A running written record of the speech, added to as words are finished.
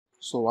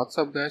So what's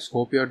up guys,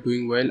 hope you are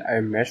doing well. I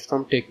am Mesh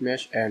from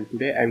techmash and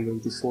today I am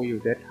going to show you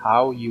that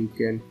how you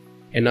can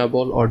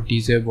enable or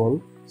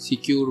disable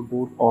secure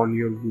boot on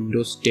your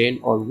Windows 10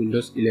 or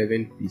Windows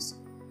 11 PC.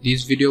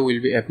 This video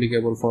will be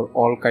applicable for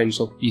all kinds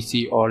of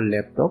PC or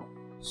laptop.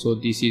 So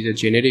this is a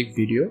generic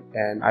video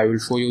and I will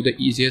show you the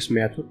easiest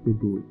method to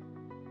do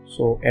it.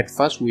 So at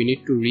first we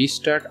need to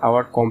restart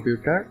our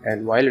computer,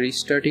 and while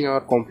restarting our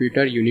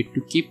computer you need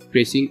to keep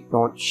pressing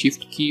on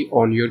shift key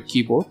on your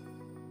keyboard.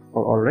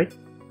 Alright.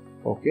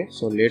 Okay,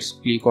 so let's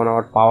click on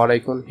our power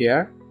icon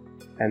here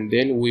and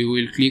then we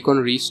will click on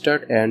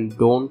restart and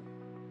don't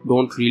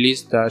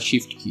release the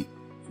shift key.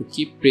 So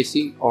keep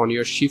pressing on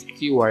your shift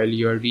key while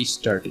you are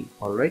restarting.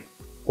 Alright,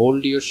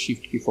 hold your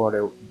shift key for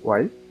a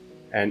while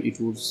and it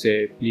would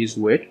say please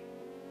wait.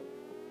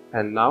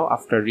 And now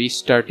after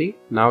restarting,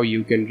 now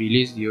you can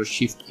release your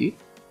shift key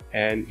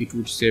and it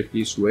would say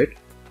please wait.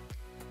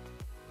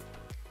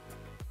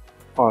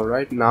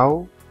 Alright,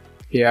 now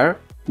here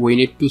we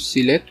need to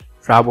select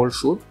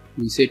troubleshoot,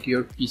 reset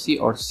your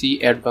PC or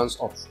see advanced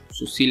option.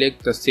 So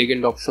select the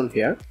second option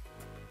here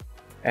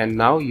and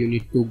now you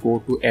need to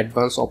go to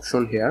advanced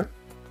option here,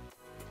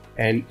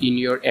 and in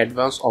your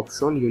advanced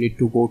option you need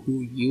to go to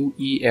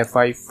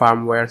UEFI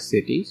firmware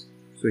settings.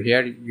 So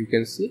here you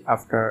can see,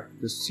 after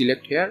just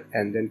select here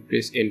and then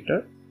press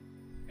enter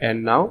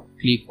and now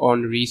click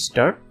on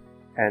restart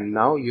and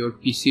now your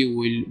PC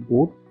will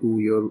boot to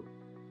your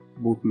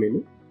boot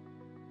menu.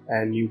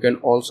 And you can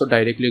also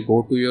directly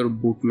go to your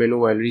boot menu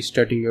while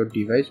restarting your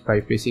device by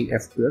pressing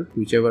F12,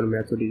 whichever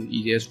method is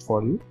easiest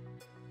for you.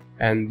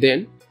 And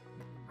then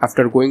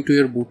after going to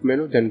your boot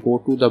menu, then go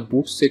to the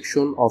boot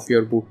section of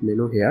your boot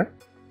menu here,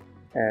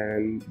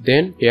 and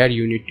then here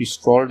you need to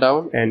scroll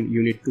down and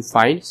you need to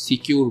find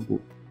secure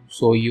boot.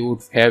 So you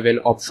would have an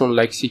option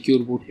like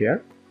secure boot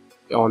here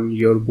on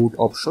your boot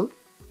option,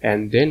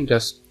 and then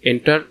just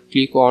enter,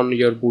 click on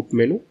your boot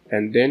menu,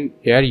 and then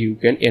here you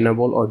can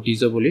enable or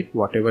disable it,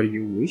 whatever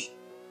you wish.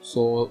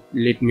 So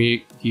let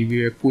me give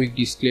you a quick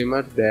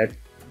disclaimer that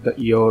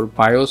your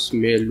BIOS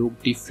may look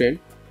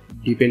different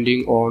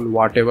depending on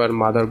whatever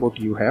motherboard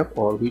you have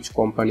or which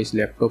company's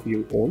laptop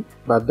you own,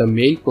 but the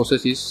main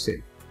process is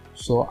same.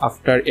 So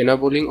after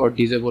enabling or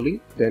disabling,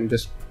 then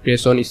just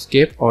press on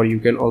escape, or you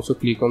can also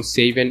click on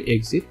save and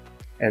exit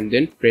and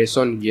then press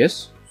on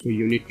yes. So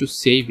you need to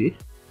save it,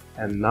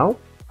 and now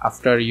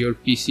after your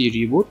PC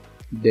reboot,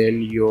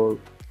 then your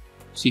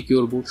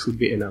secure boot should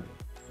be enabled.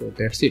 So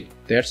that's it.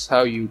 That's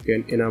how you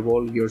can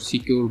enable your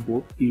secure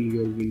boot in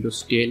your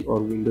Windows 10 or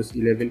Windows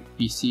 11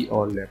 PC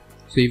or laptop.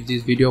 So if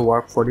this video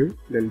worked for you,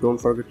 then don't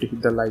forget to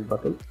hit the like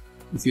button.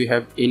 If you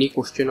have any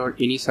question or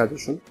any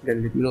suggestion,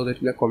 then let me know that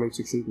in the comment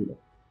section below.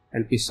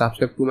 And please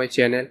subscribe to my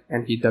channel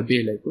and hit the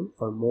bell icon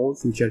for more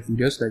future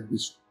videos like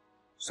this.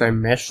 So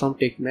I'm Mesh from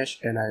techmash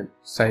and I'm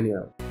signing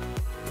out.